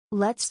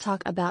Let's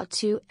talk about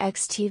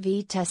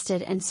 2XTV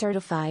tested and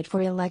certified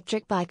for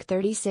electric bike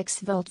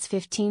 36 volts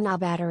 15Ah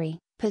battery,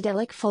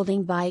 Pedelec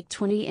folding bike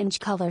 20-inch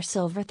color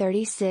silver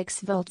 36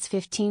 volts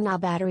 15Ah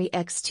battery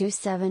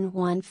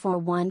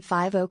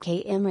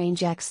X2714150 km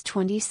range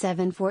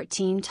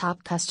X2714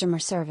 top customer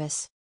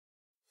service.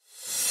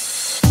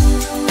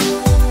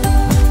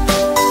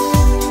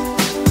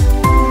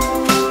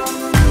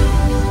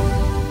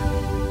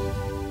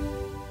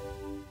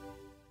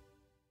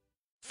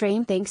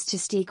 Frame thanks to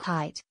Stieg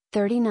Height.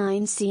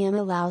 39 cm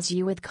allows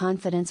you with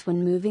confidence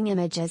when moving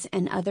images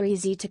and other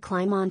easy to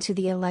climb onto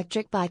the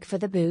electric bike for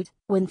the boot.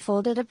 When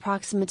folded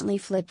approximately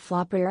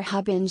flip-flop rear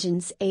hub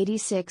engines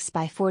 86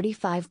 by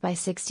 45 by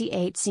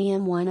 68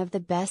 cm, one of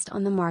the best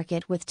on the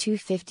market with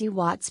 250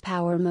 watts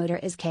power motor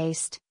is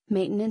cased,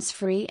 maintenance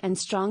free and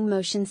strong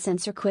motion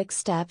sensor quick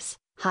steps,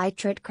 high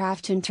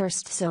Tretkraftu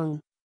Nterstützung.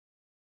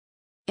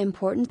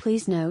 Important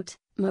please note,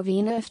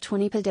 Movena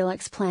AFH20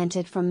 Pedelecs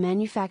planted from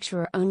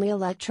manufacturer only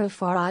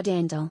Elektrofahrradh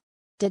Andel.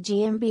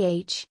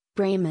 GmbH,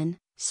 Bremen,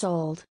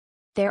 sold.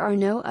 There are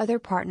no other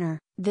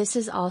partner. This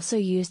is also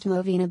used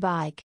Movena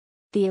bike.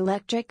 The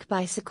electric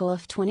bicycle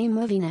AFH20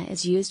 Movena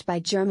is used by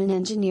German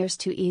engineers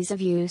to ease of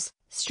use,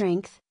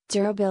 strength,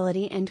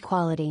 durability and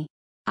quality.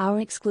 Our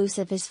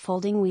exclusive is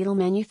folding wheel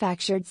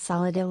manufactured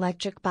solid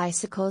electric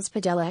bicycles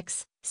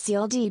Pedelecs.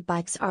 CLD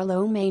bikes are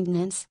low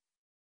maintenance.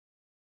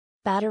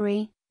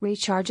 Battery,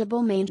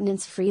 rechargeable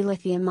maintenance-free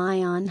lithium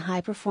ion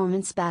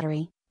high-performance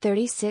battery.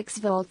 36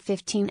 volt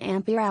 15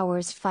 ampere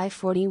hours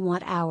 540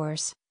 watt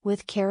hours,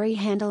 with carry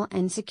handle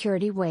and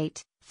security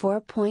weight,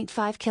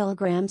 4.5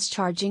 kilograms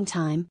charging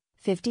time,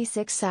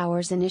 56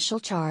 hours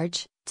initial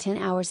charge, 10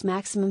 hours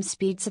maximum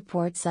speed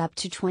supports up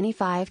to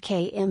 25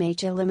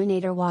 km/h.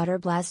 Eliminator Water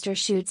Blaster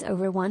shoots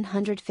over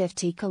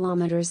 150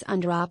 km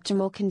under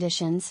optimal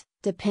conditions,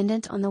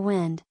 dependent on the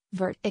wind,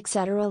 vert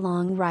etc.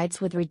 Long rides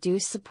with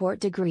reduced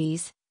support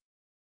degrees.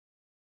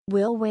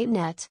 Wheel weight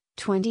net,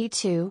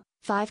 22.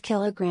 5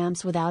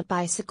 kilograms without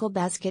bicycle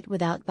basket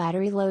without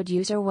battery load.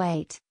 User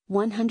weight,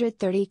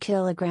 130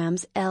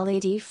 kilograms.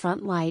 LED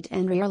front light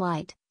and rear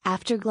light,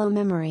 afterglow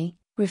memory,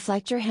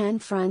 reflector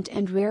hand front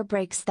and rear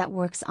brakes that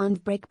works on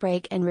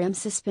brake and rim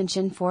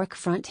suspension fork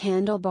front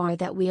handlebar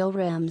that wheel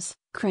rims,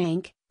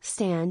 crank,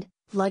 stand,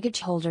 luggage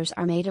holders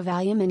are made of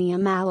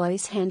aluminum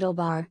alloys.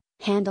 Handlebar,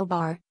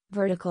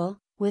 vertical,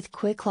 with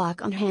quick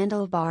lock on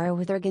handlebar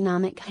with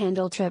ergonomic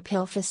handle trip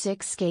hill for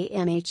 6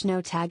 km/h.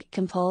 No tag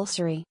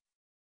compulsory.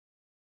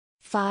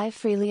 5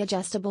 freely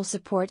adjustable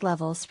support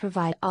levels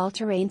provide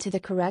all-terrain to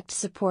the correct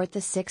support. The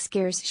 6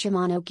 gears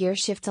Shimano gear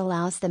shift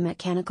allows the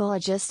mechanical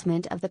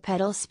adjustment of the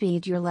pedal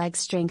speed your leg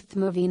strength.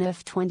 Movena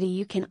AFH20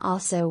 you can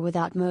also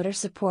without motor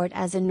support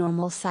as in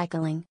normal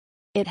cycling.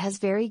 It has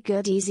very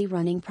good easy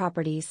running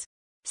properties.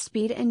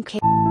 Speed and